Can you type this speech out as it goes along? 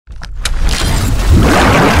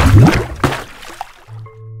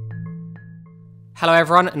Hello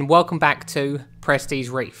everyone and welcome back to Prestige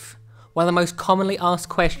Reef. One of the most commonly asked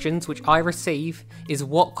questions which I receive is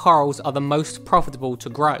what corals are the most profitable to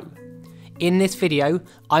grow. In this video,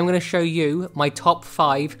 I'm going to show you my top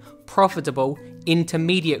 5 profitable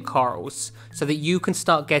intermediate corals so that you can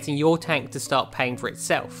start getting your tank to start paying for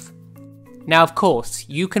itself. Now of course,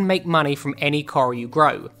 you can make money from any coral you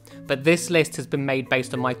grow, but this list has been made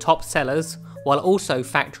based on my top sellers while also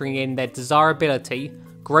factoring in their desirability,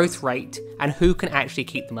 growth rate, and who can actually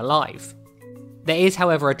keep them alive. There is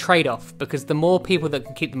however a trade-off, because the more people that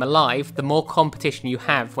can keep them alive, the more competition you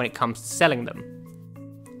have when it comes to selling them.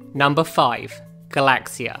 Number 5.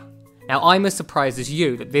 Galaxia. Now I'm as surprised as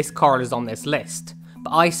you that this coral is on this list,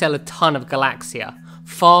 but I sell a ton of Galaxia,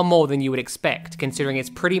 far more than you would expect considering it's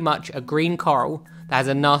pretty much a green coral that has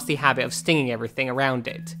a nasty habit of stinging everything around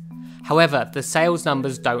it. However, the sales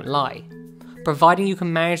numbers don't lie. Providing you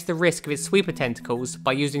can manage the risk of its sweeper tentacles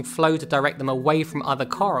by using flow to direct them away from other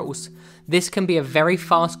corals, this can be a very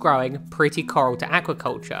fast growing, pretty coral to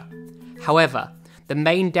aquaculture. However, the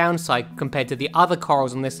main downside compared to the other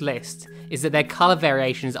corals on this list is that their colour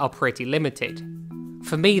variations are pretty limited.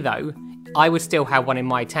 For me though, I would still have one in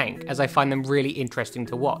my tank as I find them really interesting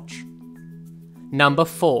to watch. Number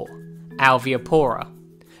 4. Alveopora.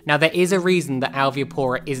 Now there is a reason that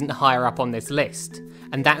Alveopora isn't higher up on this list,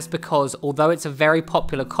 and that's because although it's a very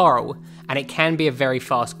popular coral and it can be a very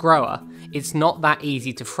fast grower, it's not that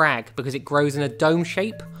easy to frag because it grows in a dome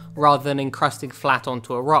shape rather than encrusting flat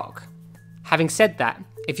onto a rock. Having said that,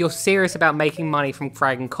 if you're serious about making money from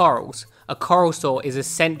fragging corals, a coral saw is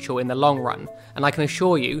essential in the long run, and I can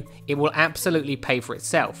assure you it will absolutely pay for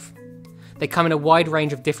itself. They come in a wide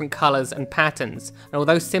range of different colours and patterns, and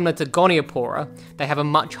although similar to Goniopora, they have a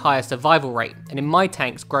much higher survival rate, and in my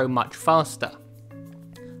tanks grow much faster.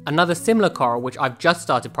 Another similar coral which I've just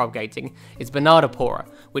started propagating is Bernardopora,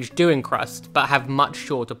 which do encrust but have much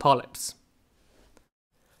shorter polyps.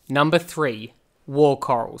 Number 3. War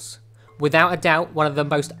corals. Without a doubt one of the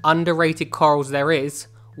most underrated corals there is,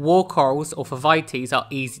 war corals or Phovites are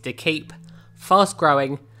easy to keep, fast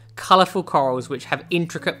growing, colourful corals which have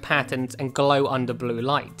intricate patterns and glow under blue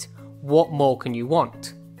light. What more can you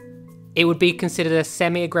want? It would be considered a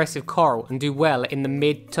semi-aggressive coral and do well in the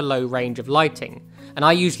mid to low range of lighting, and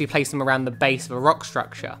I usually place them around the base of a rock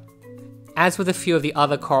structure. As with a few of the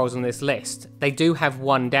other corals on this list, they do have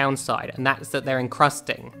one downside, and that's that they're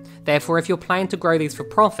encrusting. Therefore, if you're planning to grow these for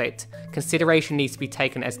profit, consideration needs to be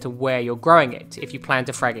taken as to where you're growing it if you plan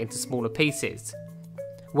to frag it into smaller pieces.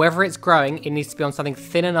 Wherever it's growing, it needs to be on something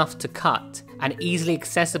thin enough to cut and easily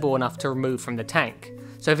accessible enough to remove from the tank.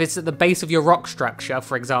 So if it's at the base of your rock structure,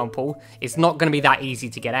 for example, it's not going to be that easy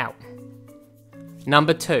to get out.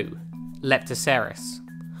 Number 2. Leptoceras.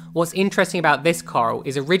 What's interesting about this coral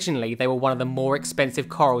is originally they were one of the more expensive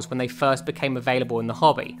corals when they first became available in the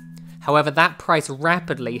hobby. However, that price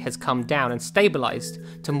rapidly has come down and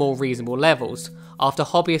stabilised to more reasonable levels after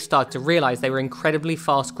hobbyists started to realise they were incredibly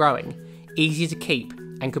fast growing, easy to keep,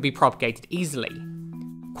 and could be propagated easily.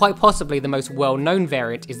 Quite possibly the most well-known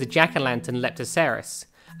variant is the jack-o'-lantern Leptoceras,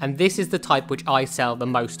 and this is the type which I sell the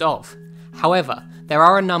most of. However, there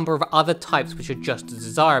are a number of other types which are just as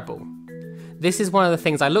desirable. This is one of the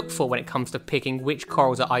things I look for when it comes to picking which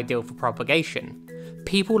corals are ideal for propagation.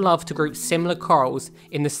 People love to group similar corals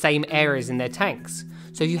in the same areas in their tanks,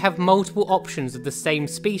 so if you have multiple options of the same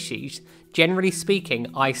species, generally speaking,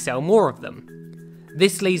 I sell more of them.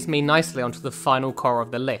 This leads me nicely onto the final coral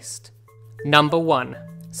of the list. Number 1.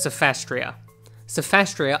 Sophastria.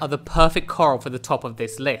 Sophastria are the perfect coral for the top of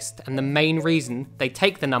this list, and the main reason they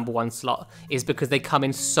take the number 1 slot is because they come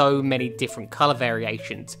in so many different colour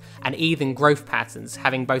variations and even growth patterns,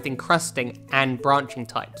 having both encrusting and branching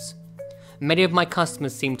types. Many of my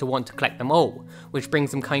customers seem to want to collect them all, which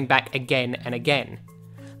brings them coming back again and again.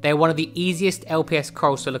 They are one of the easiest LPS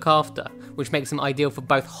corals to look after, which makes them ideal for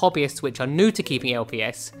both hobbyists which are new to keeping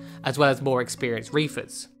LPS, as well as more experienced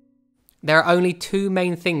reefers. There are only 2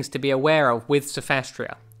 main things to be aware of with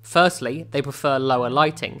Sophastria. Firstly, they prefer lower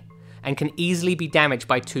lighting, and can easily be damaged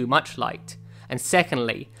by too much light. And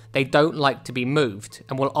secondly, they don't like to be moved,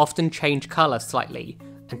 and will often change colour slightly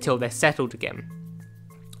until they're settled again.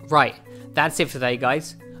 Right, that's it for today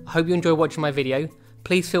guys. I hope you enjoyed watching my video.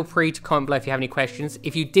 Please feel free to comment below if you have any questions.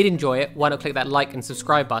 If you did enjoy it, why not click that like and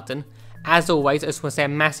subscribe button. As always, I just want to say a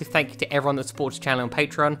massive thank you to everyone that supports the channel on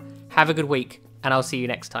Patreon. Have a good week, and I'll see you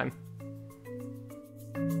next time.